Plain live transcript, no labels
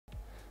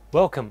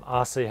Welcome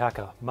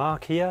RCHacker,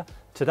 Mark here.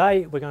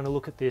 Today we're going to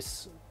look at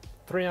this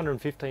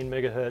 315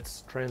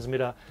 megahertz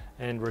transmitter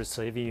and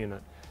receiver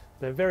unit.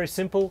 They're very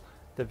simple,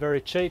 they're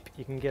very cheap.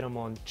 You can get them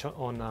on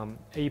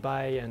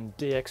eBay and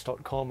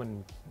dx.com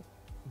and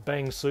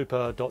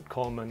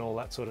bangsuper.com and all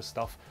that sort of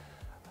stuff.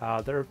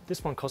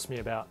 This one cost me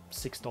about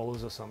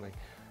 $6 or something.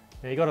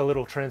 Now you got a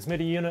little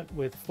transmitter unit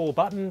with 4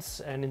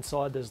 buttons, and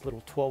inside there's a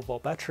little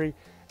 12-volt battery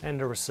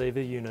and a receiver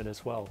unit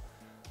as well.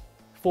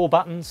 4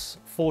 buttons,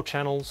 4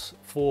 channels,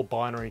 4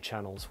 binary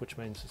channels, which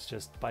means it's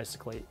just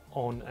basically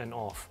on and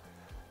off.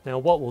 Now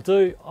what we'll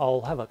do, I'll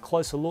have a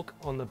closer look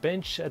on the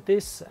bench at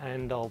this,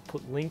 and I'll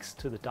put links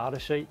to the data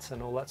sheets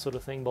and all that sort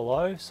of thing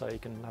below so you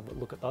can have a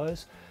look at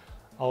those.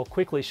 I'll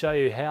quickly show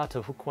you how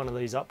to hook one of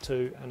these up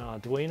to an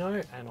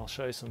Arduino, and I'll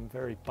show you some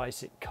very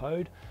basic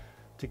code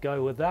to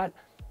go with that.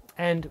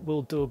 And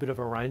we'll do a bit of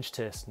a range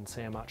test and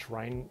see how much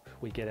range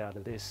we get out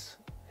of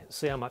this.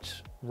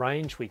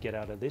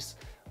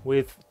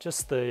 With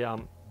just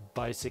the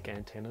basic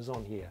antennas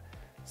on here.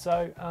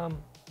 So,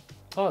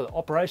 the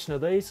operation of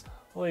these,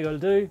 all you got to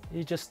do,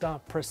 you just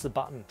press the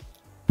button.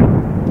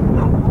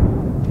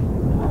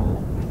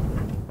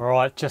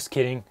 Alright, just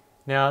kidding.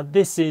 Now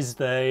this is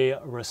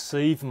the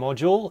receive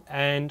module,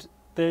 and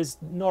there's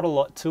not a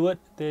lot to it.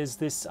 There's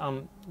this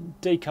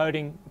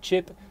decoding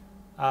chip.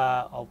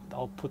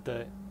 I'll put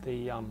the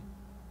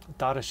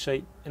data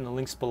sheet in the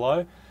links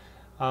below.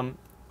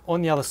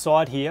 On the other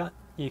side here,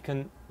 you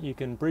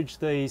can bridge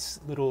these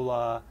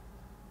little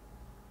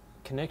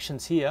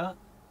connections here.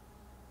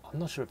 I'm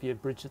not sure if you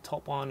bridge the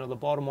top one or the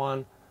bottom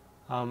one.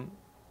 Yeah,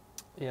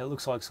 it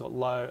looks like it's got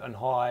low and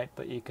high,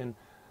 but you can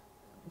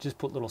just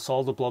put little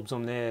solder blobs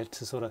on there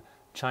to sort of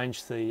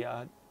change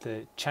the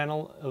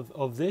channel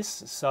of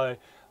this. So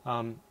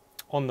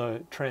on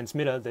the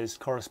transmitter, there's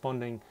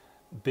corresponding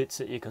bits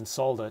that you can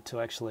solder to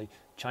actually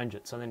change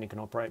it. So then you can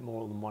operate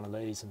more than one of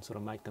these and sort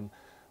of make them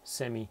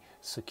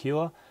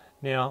semi-secure.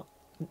 Now,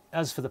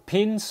 as for the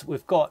pins,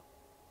 we've got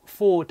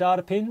 4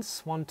 data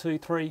pins, 1, 2,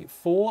 3,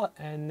 4,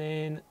 and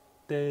then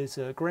there's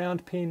a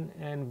ground pin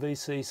and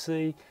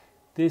VCC.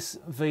 This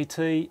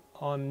VT,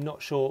 I'm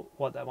not sure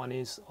what that one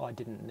is. I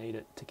didn't need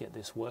it to get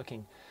this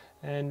working.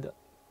 And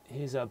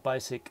here's our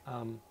basic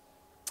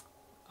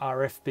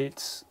RF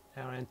bits,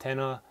 our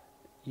antenna.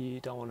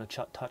 You don't want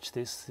to touch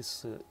this.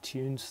 This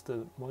tunes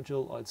the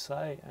module, I'd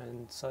say,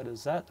 and so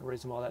does that. The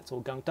reason why that's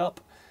all gunked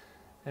up.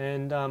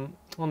 And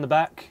on the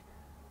back,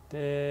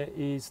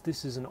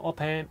 this is an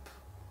op amp,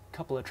 a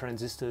couple of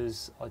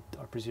transistors. I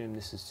presume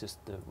this is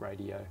just the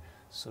radio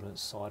sort of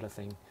side of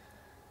thing.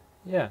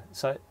 Yeah,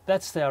 so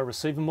that's our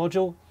receiver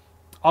module.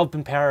 I've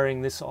been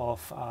powering this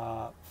off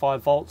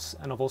 5 volts,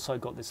 and I've also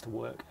got this to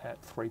work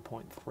at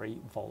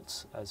 3.3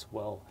 volts as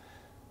well.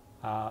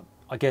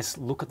 I guess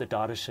look at the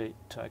data sheet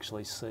to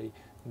actually see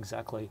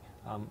exactly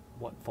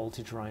what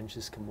voltage range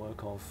this can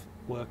work off,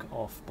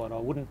 but I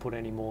wouldn't put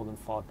any more than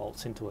 5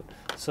 volts into it.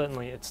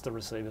 Certainly it's the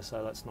receiver,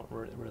 so that's not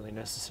really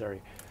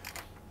necessary.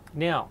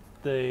 Now,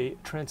 the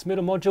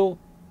transmitter module,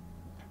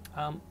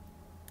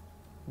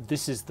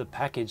 this is the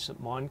package that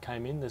mine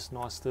came in, this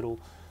nice little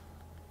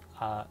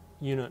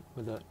unit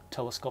with a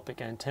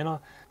telescopic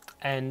antenna,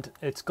 and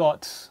it's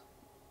got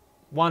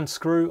 1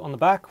 screw on the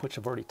back, which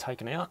I've already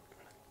taken out,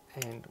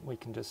 and we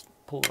can just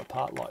pull it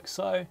apart like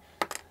so.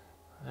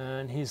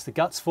 And here's the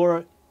guts for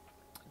it.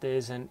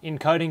 There's an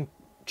encoding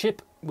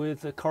chip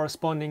with the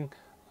corresponding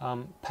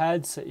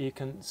pads that you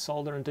can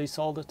solder and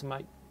desolder to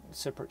make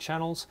separate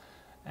channels.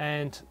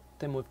 And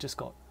then we've just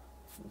got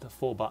the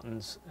 4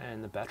 buttons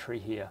and the battery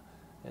here.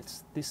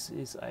 This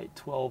is a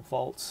 12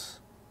 volts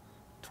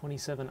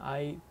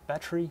 27A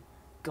battery.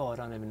 God,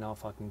 I don't even know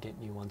if I can get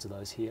new ones of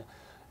those here.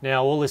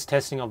 Now, all this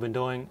testing I've been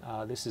doing,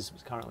 this is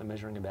currently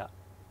measuring about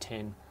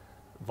 10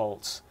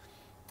 volts.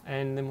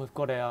 And then we've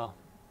got our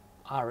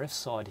RF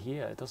side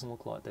here. It doesn't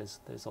look like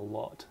there's a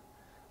lot.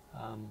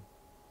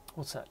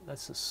 What's that?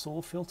 That's a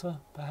SAW filter,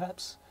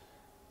 perhaps?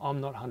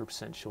 I'm not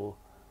 100% sure,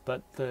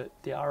 but the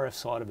RF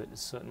side of it is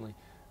certainly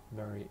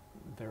very,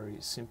 very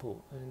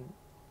simple, and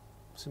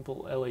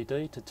simple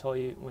LED to tell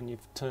you when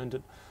you've turned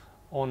it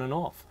on and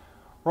off.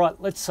 Right,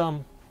 let's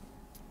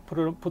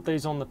put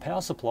these on the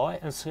power supply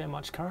and see how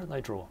much current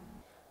they draw.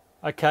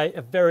 Okay,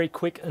 a very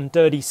quick and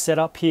dirty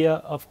setup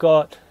here. I've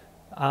got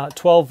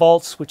 12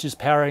 volts, which is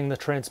powering the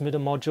transmitter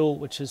module,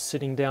 which is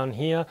sitting down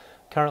here.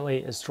 Currently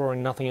it's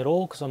drawing nothing at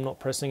all because I'm not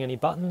pressing any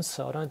buttons,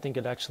 so I don't think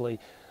it actually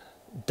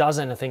does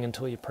anything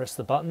until you press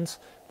the buttons.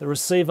 The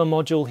receiver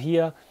module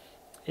here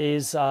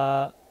is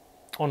on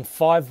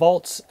 5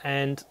 volts,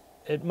 and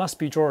it must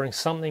be drawing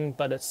something,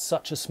 but it's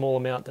such a small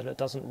amount that it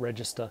doesn't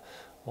register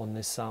on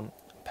this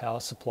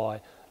power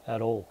supply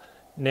at all.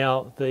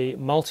 Now, the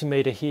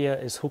multimeter here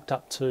is hooked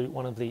up to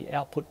one of the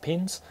output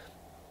pins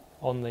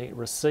on the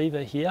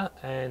receiver here,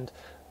 and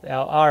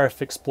our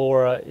RF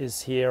Explorer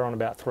is here on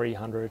about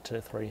 300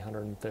 to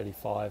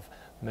 335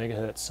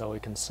 megahertz, so we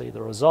can see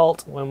the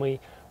result when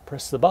we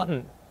press the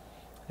button.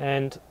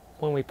 And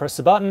when we press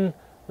the button,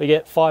 we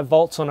get 5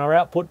 volts on our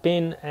output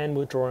pin, and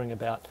we're drawing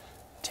about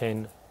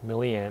 10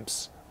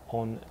 milliamps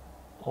on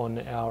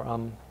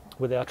our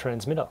with our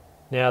transmitter.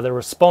 Now the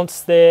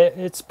response there,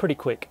 it's pretty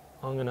quick.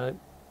 I'm going to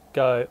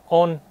go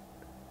on,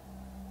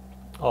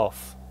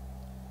 off,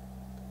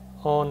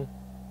 on,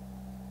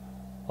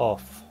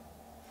 off.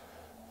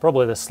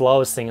 Probably the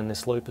slowest thing in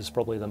this loop is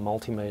probably the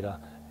multimeter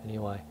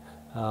anyway.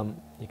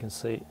 You can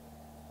see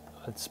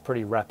it's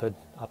pretty rapid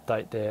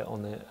update there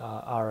on the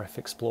RF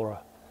Explorer.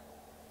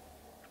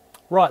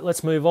 Right,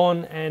 let's move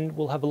on and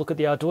we'll have a look at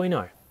the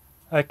Arduino.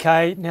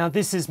 Okay, now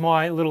this is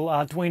my little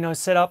Arduino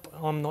setup.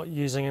 I'm not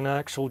using an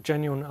actual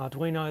genuine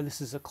Arduino.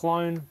 This is a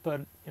clone,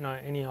 but you know,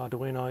 any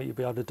Arduino you'll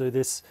be able to do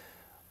this.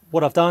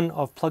 What I've done,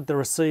 I've plugged the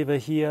receiver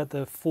here,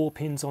 the 4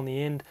 pins on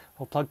the end.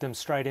 I'll plug them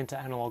straight into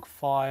analog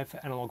 5,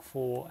 analog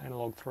 4,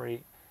 analog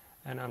 3,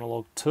 and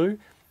analog 2.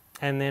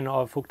 And then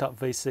I've hooked up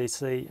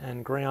VCC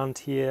and ground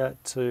here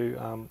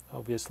to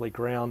obviously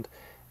ground,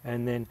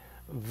 and then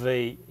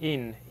V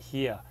in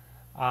here.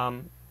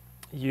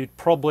 You'd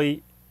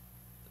probably,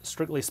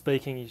 strictly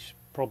speaking, you should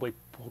probably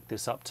hook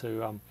this up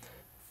to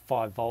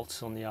 5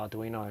 volts on the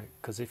Arduino,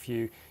 because if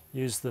you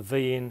use the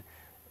V in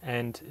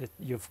and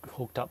you've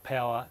hooked up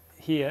power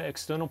here,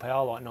 external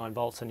power like 9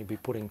 volts, and you'll be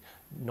putting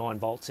 9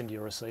 volts into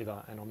your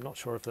receiver, and I'm not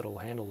sure if it'll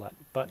handle that,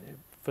 but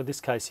for this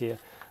case here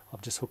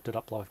I've just hooked it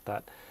up like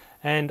that.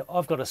 And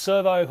I've got a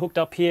servo hooked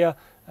up here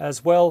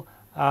as well.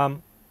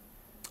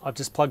 I've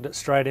just plugged it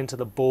straight into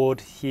the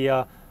board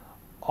here.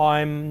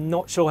 I'm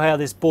not sure how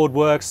this board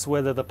works,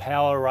 whether the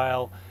power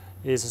rail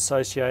is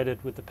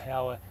associated with the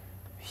power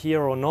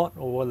here or not,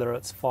 or whether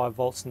it's 5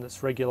 volts and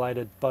it's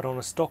regulated, but on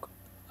a stock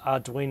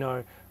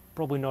Arduino,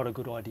 probably not a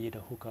good idea to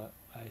hook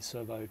a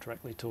servo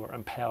directly to it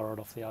and power it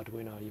off the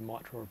Arduino. You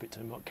might draw a bit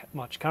too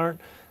much current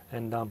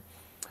and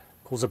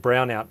cause a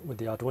brownout with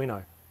the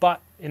Arduino.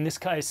 But in this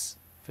case,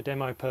 for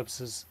demo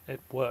purposes, it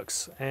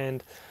works,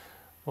 and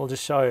I'll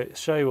just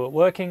show you it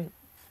working.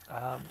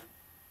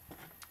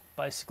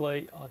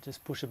 Basically, I'll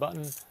just push a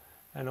button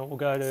and it will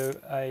go to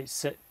a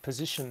set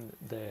position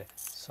there.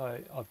 So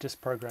I've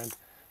just programmed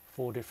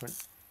 4 different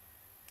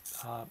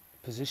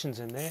positions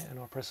in there, and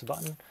I press a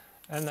button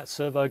and that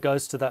servo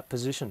goes to that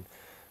position.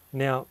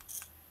 Now,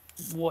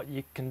 what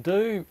you can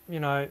do, you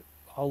know,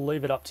 I'll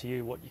leave it up to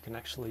you what you can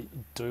actually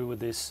do with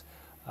this.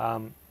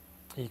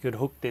 You could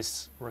hook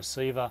this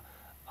receiver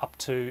up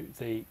to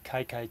the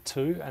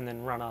KK2 and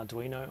then run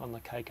Arduino on the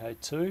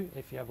KK2.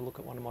 If you have a look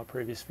at one of my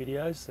previous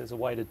videos, there's a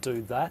way to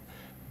do that.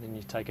 And then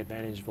you take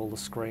advantage of all the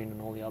screen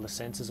and all the other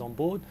sensors on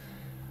board.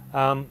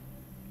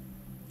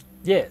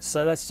 Yeah,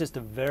 so that's just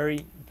a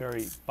very,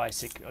 very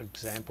basic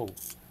example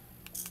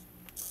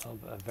of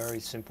a very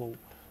simple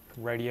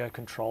radio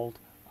controlled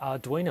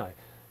Arduino.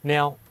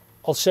 Now,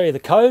 I'll show you the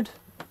code.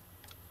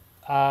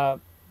 The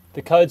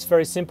code's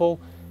very simple.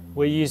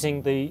 We're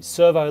using the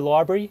servo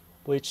library,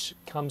 which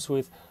comes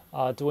with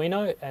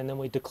Arduino, and then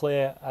we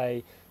declare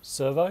a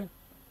servo,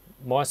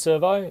 my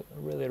servo, a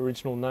really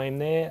original name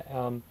there.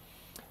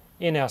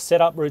 In our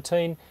setup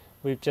routine,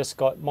 we've just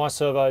got my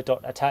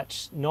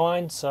servo.attach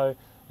 9, so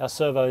our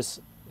servos,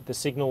 the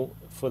signal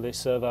for the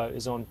servo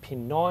is on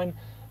pin 9,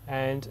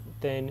 and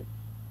then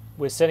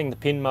we're setting the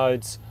pin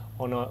modes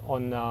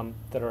on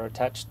that are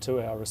attached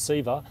to our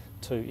receiver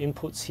to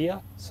inputs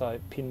here. So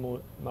pin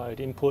mode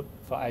input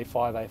for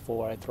A5,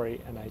 A4, A3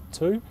 and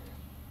A2.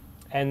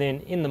 And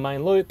then in the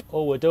main loop,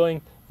 all we're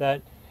doing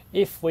that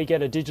if we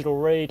get a digital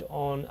read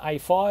on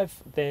A5,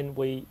 then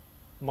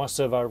my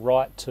servo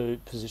write to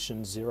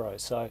position 0.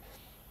 So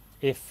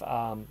if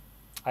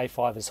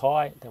A5 is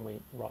high, then we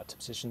write to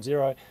position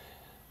 0.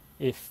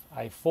 If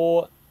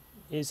A4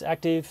 is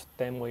active,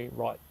 then we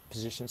write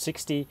position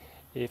 60.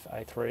 If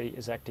A3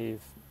 is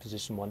active,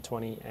 position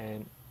 120,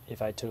 and if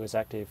A2 is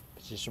active,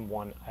 position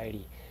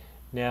 180.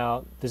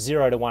 Now, the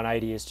 0 to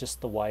 180 is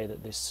just the way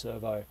that this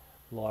servo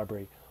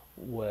library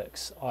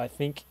works. I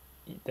think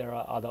there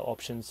are other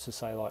options to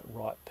say like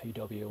write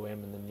PWM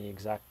and then the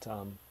exact,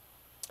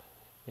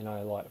 you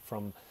know, like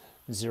from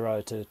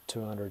 0 to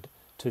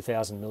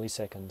 2000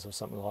 milliseconds or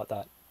something like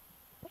that.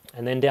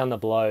 And then down the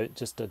below,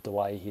 just a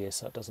delay here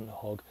so it doesn't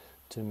hog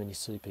too many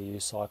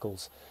CPU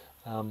cycles.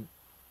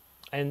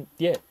 And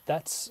yeah,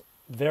 that's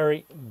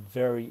very,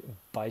 very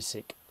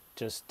basic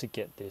just to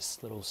get this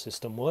little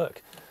system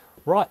work.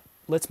 Right,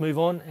 let's move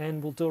on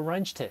and we'll do a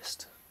range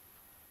test.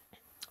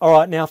 All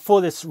right, now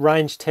for this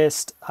range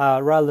test,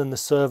 rather than the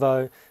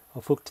servo,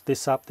 I've hooked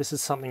this up. This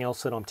is something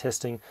else that I'm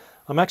testing.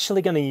 I'm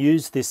actually going to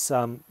use this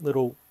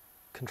little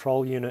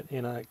control unit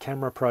in a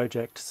camera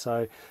project.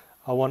 So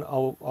I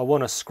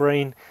want a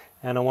screen,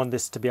 and I want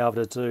this to be able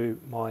to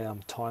do my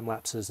time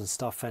lapses and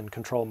stuff and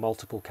control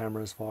multiple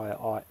cameras via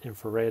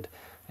infrared,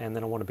 and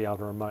then I want to be able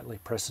to remotely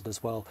press it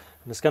as well.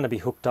 And it's going to be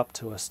hooked up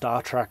to a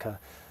star tracker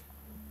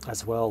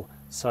as well.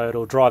 So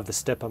it'll drive the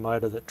stepper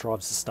motor that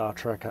drives the star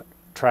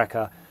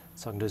tracker,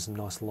 so I can do some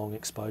nice long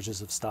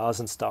exposures of stars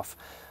and stuff.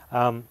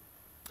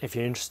 If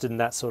you're interested in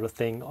that sort of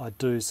thing, I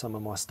do some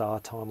of my star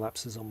time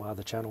lapses on my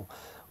other channel.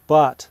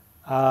 But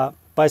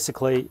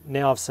basically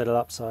now I've set it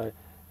up, so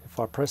if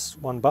I press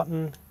one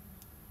button,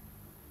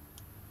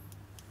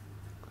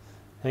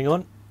 hang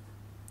on,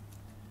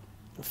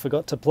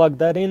 forgot to plug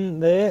that in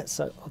there,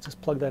 so I'll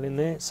just plug that in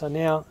there. So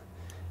now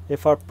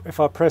if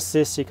I press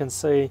this, you can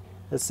see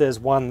it says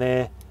 1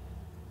 there,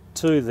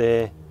 2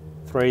 there,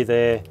 3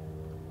 there,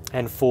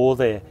 and 4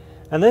 there.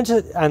 And then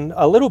and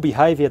a little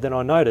behavior that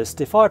I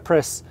noticed, if I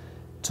press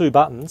 2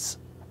 buttons,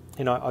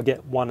 you know, I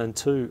get 1 and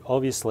 2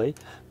 obviously,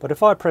 but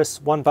if I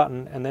press one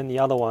button and then the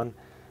other one,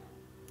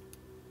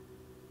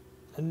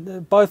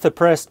 and both are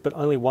pressed but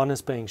only one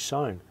is being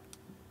shown.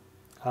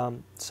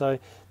 So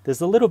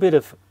there's a little bit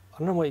of, I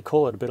don't know what you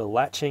call it, a bit of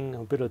latching,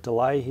 a bit of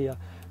delay here,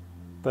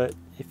 but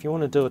if you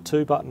want to do a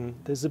 2 button,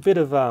 there's a bit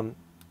of,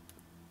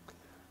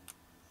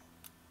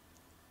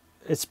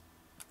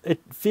 it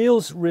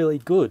feels really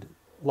good.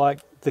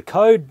 Like the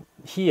code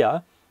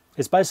here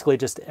is basically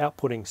just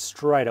outputting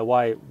straight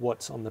away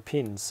what's on the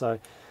pins, so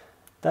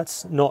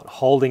that's not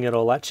holding it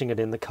or latching it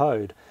in the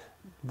code.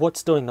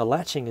 What's doing the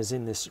latching is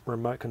in this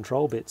remote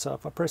control bit. So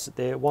if I press it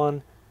there,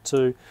 1,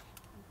 2,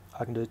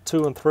 I can do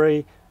 2 and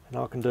 3, and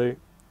I can do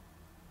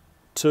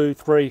 2,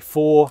 3,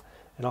 4,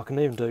 and I can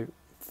even do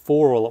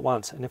 4 all at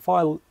once. And if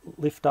I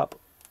lift up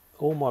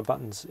all my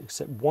buttons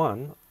except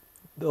 1,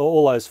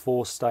 all those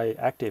 4 stay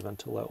active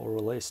until they're all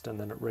released, and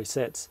then it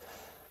resets.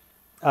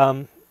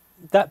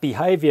 That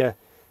behavior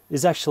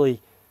is actually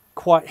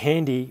quite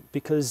handy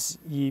because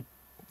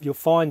you'll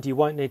find you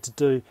won't need to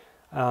do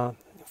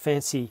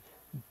fancy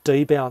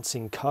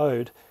debouncing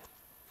code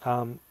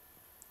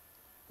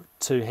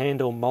to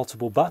handle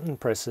multiple button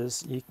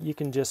presses. You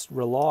can just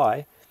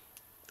rely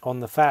on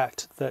the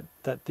fact that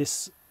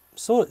this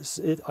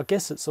I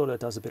guess it sort of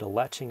does a bit of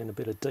latching and a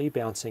bit of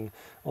debouncing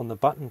on the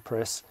button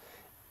press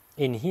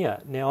in here.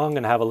 Now I'm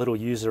going to have a little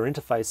user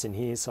interface in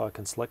here so I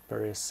can select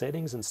various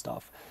settings and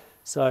stuff.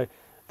 So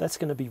that's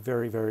going to be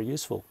very, very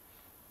useful.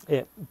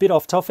 Yeah, bit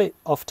off topic.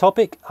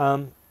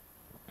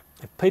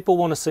 If people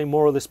want to see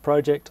more of this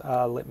project,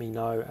 let me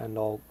know and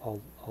I'll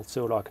see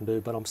what I can do,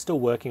 but I'm still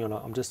working on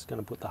it. I'm just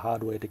going to put the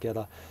hardware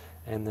together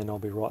and then I'll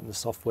be writing the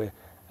software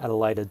at a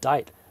later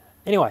date.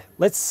 Anyway,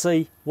 let's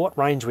see what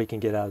range we can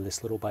get out of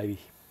this little baby.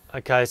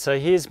 Okay, so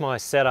here's my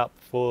setup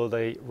for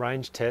the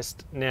range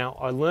test. Now,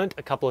 I learnt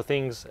a couple of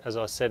things as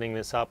I was setting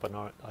this up, and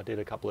I did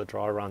a couple of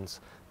dry runs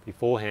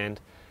beforehand.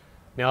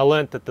 Now, I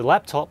learnt that the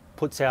laptop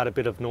puts out a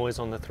bit of noise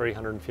on the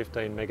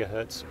 315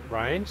 megahertz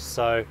range,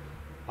 so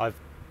I've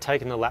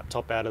taken the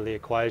laptop out of the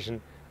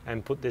equation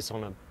and put this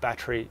on a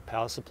battery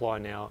power supply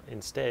now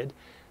instead.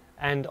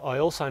 And I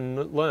also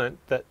learnt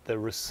that the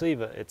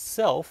receiver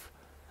itself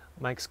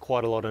makes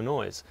quite a lot of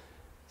noise.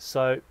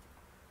 So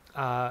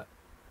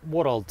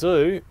what I'll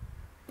do,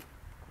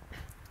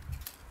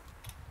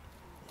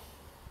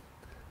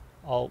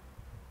 we'll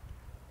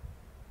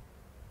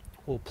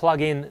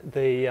plug in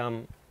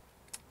the,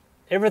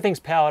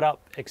 everything's powered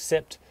up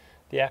except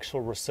the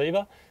actual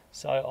receiver.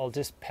 So I'll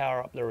just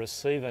power up the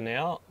receiver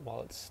now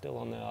while it's still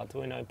on the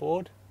Arduino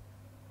board.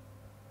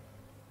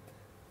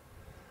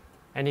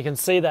 And you can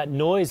see that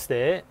noise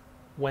there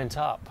went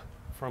up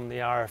from the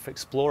RF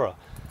Explorer.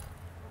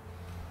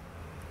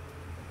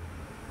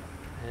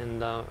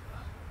 And I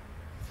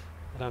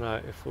don't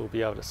know if we'll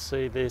be able to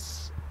see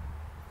this.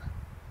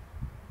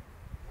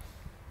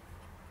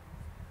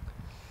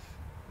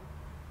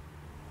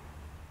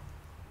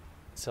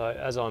 So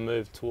as I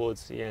move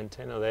towards the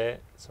antenna there,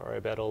 sorry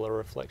about all the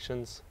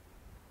reflections,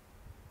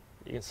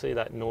 you can see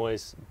that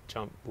noise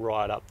jump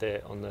right up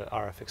there on the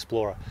RF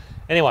Explorer.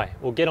 Anyway,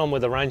 we'll get on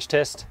with the range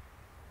test.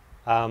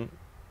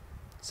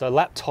 So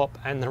laptop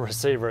and the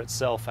receiver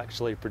itself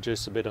actually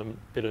produce a bit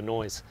of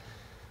noise.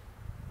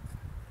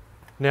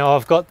 Now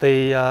I've got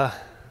the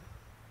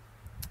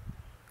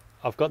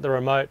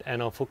remote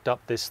and I've hooked up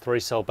this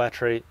 3-cell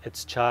battery.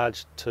 It's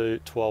charged to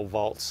 12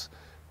 volts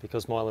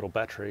because my little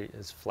battery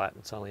is flat.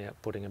 It's only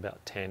outputting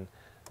about 10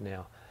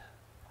 now.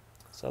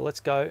 So let's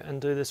go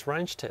and do this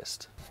range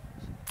test.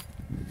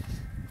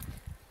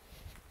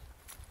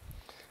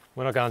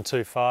 We're not going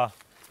too far.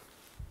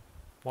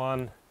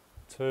 1,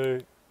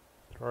 2,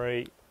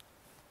 3,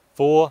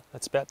 4.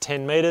 That's about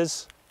 10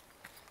 meters.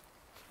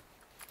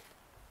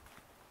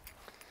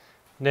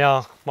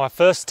 Now, my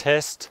first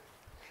test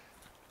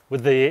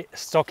with the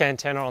stock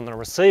antenna on the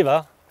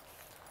receiver,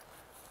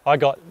 I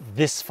got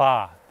this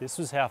far. This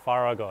was how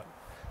far I got.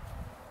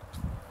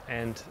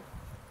 And,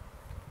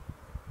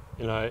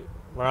 you know,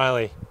 we're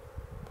only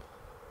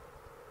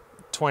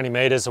 20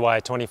 meters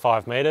away,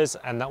 25 meters,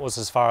 and that was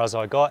as far as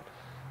I got.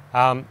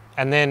 And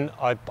then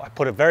I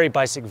put a very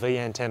basic V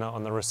antenna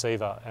on the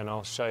receiver, and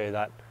I'll show you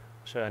that.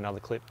 I'll show you another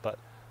clip, but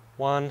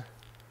 1,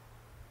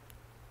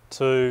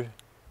 2,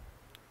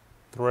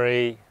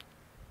 3,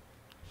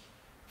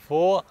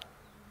 4.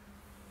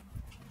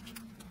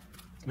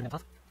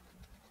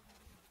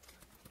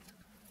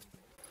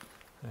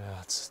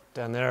 Yeah, it's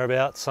down there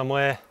about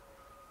somewhere.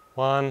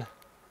 1,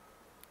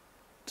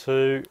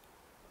 2,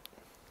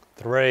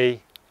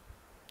 3,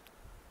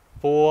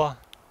 4.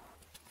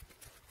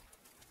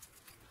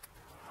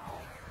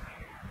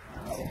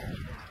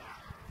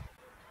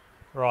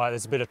 Right,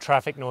 there's a bit of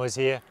traffic noise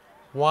here.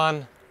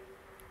 1,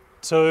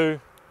 2,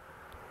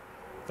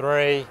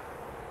 3,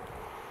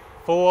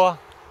 4.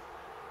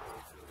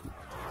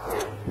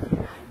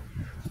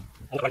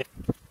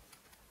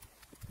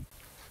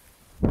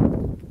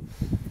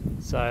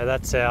 So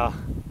that's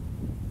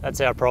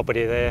our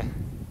property there.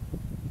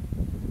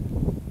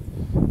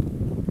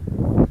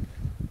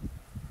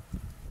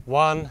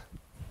 1,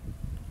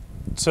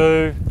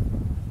 2,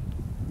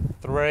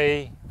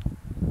 3,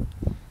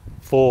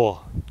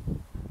 4.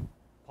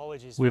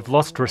 We've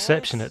lost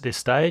reception at this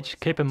stage.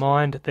 Keep in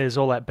mind there's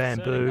all that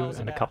bamboo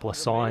and a couple of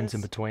signs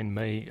in between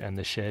me and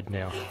the shed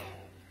now.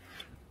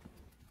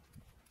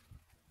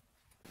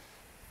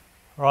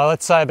 Alright,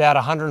 let's say about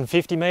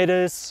 150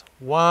 metres.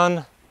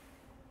 1.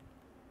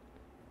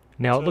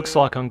 Now it looks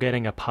like I'm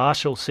getting a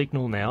partial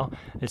signal now.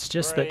 It's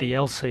just that the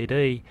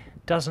LCD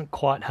doesn't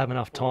quite have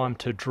enough time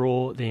to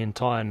draw the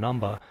entire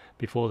number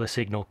before the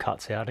signal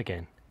cuts out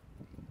again.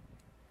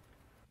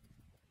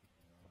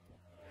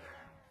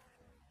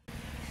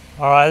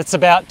 Alright, it's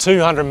about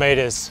 200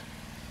 metres.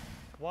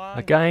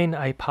 Again,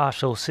 a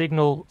partial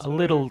signal, a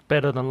little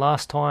better than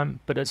last time,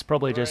 but it's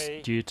probably just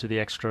due to the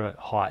extra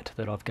height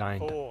that I've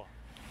gained.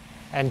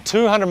 And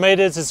 200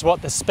 metres is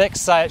what the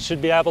specs say it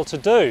should be able to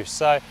do,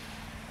 so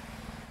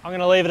I'm going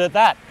to leave it at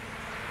that.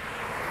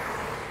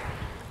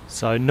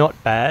 So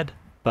not bad,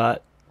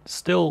 but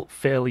still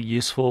fairly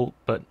useful,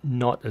 but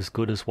not as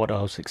good as what I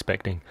was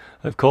expecting.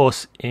 Of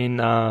course, in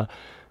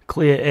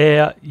clear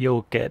air,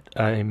 you'll get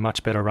a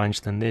much better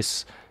range than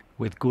this.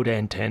 With good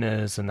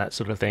antennas and that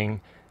sort of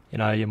thing, you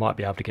know, you might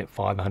be able to get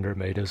 500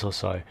 meters or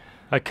so.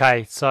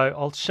 Okay, so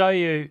I'll show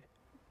you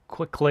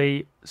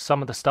quickly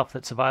some of the stuff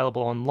that's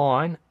available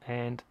online,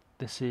 and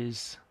this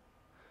is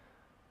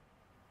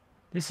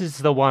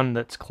the one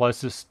that's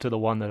closest to the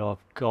one that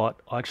I've got.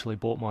 I actually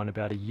bought mine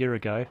about a year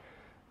ago.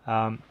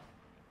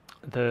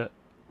 The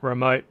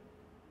remote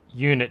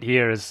unit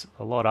here is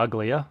a lot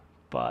uglier,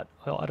 but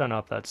I don't know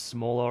if that's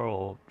smaller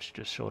or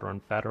just shorter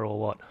and fatter or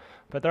what,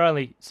 but they're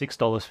only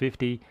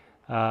 $6.50.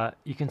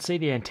 You can see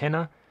the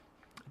antenna.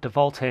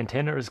 Default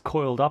antenna is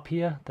coiled up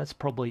here. That's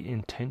probably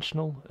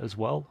intentional as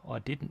well. I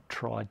didn't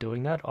try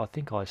doing that. I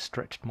think I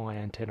stretched my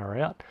antenna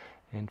out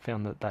and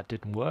found that that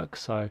didn't work,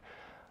 so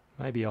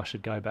maybe I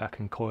should go back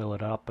and coil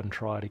it up and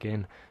try it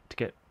again to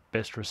get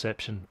best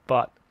reception.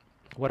 But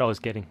what I was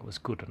getting was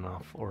good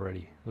enough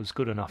already. It was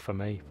good enough for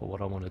me for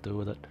what I want to do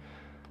with it.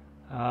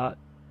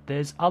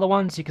 There's other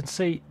ones. You can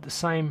see the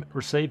same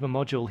receiver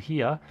module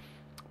here,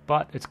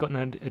 but it's got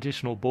an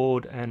additional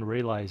board and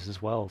relays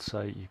as well,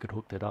 so you could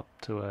hook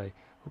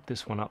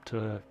this one up to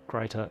a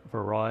greater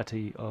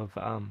variety of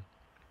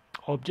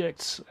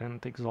objects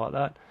and things like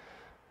that.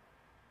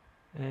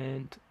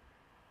 And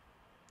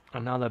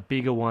another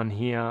bigger one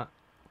here,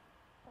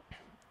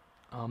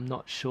 I'm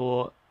not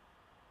sure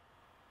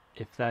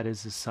if that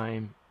is the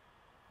same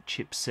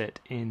chipset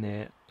in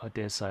there. I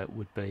dare say it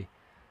would be.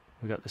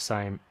 We've got the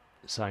same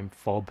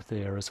fob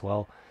there as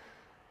well.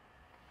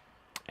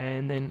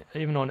 And then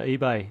even on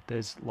eBay,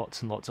 there's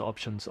lots and lots of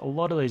options. A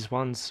lot of these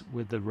ones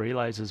with the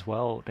relays as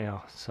well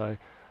now. So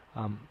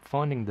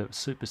finding the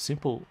super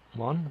simple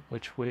one,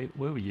 which we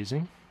were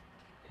using,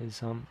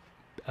 is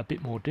a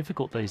bit more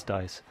difficult these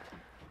days.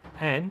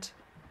 And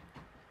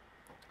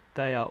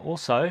they are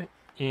also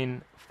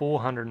in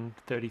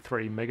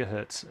 433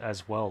 megahertz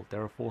as well.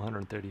 There are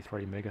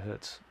 433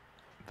 megahertz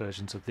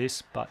versions of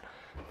this, but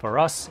for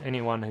us,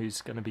 anyone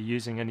who's going to be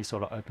using any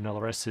sort of open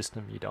LRS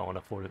system, you don't want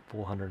a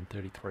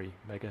 433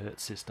 megahertz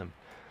system.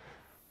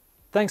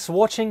 Thanks for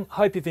watching.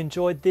 Hope you've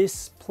enjoyed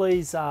this.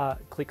 Please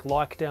click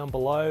like down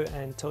below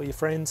and tell your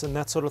friends and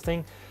that sort of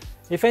thing.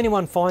 If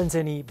anyone finds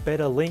any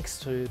better links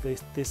to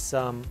these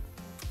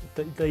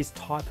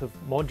type of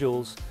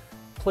modules,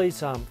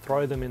 please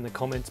throw them in the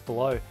comments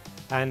below.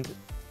 And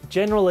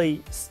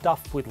generally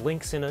stuff with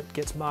links in it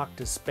gets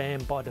marked as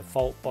spam by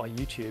default by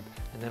YouTube,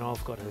 and then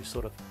I've got to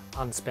sort of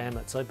unspam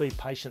it, so be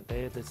patient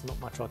there. There's not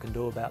much I can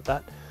do about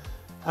that.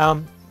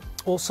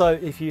 Also,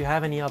 if you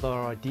have any other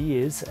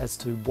ideas as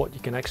to what you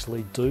can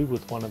actually do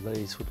with one of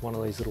these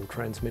little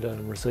transmitter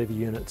and receiver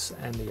units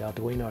and the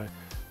Arduino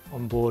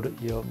on board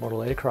your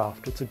model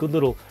aircraft, it's a good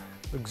little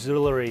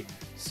auxiliary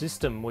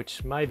system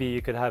which maybe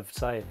you could have,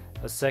 say,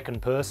 a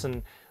second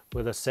person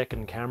with a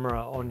second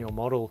camera on your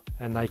model,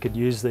 and they could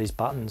use these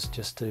buttons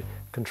just to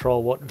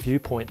control what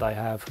viewpoint they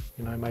have.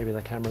 You know, maybe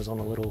the camera's on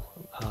a little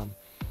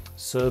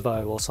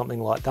servo or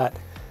something like that.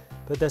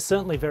 But they're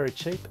certainly very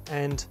cheap,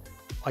 and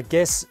I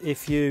guess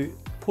if you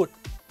put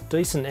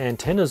decent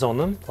antennas on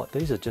them, like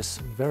these are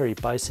just very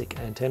basic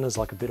antennas,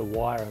 like a bit of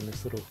wire and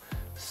this little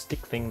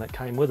stick thing that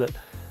came with it,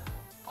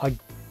 I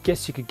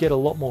guess you could get a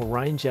lot more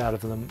range out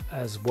of them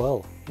as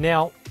well.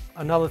 Now,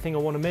 another thing I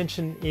want to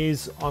mention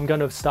is I'm going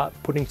to start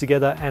putting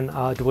together an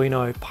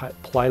Arduino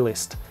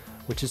playlist,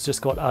 which has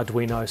just got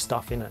Arduino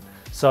stuff in it.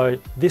 So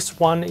this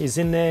one is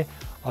in there.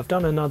 I've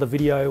done another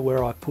video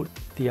where I put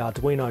the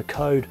Arduino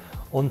code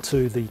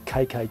onto the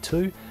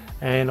KK2,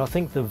 and I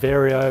think the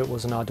Vario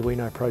was an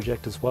Arduino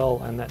project as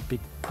well, and that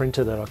big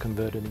printer that I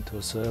converted into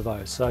a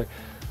servo. So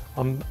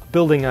I'm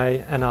building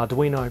an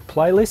Arduino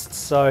playlist,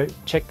 so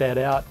check that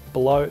out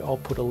below. I'll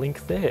put a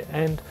link there.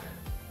 And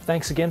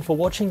thanks again for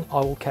watching. I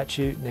will catch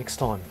you next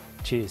time.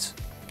 Cheers.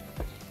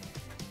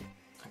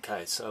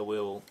 Okay, so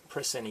we'll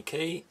press any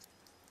key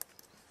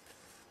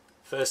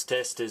First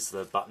test is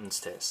the buttons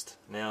test.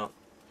 Now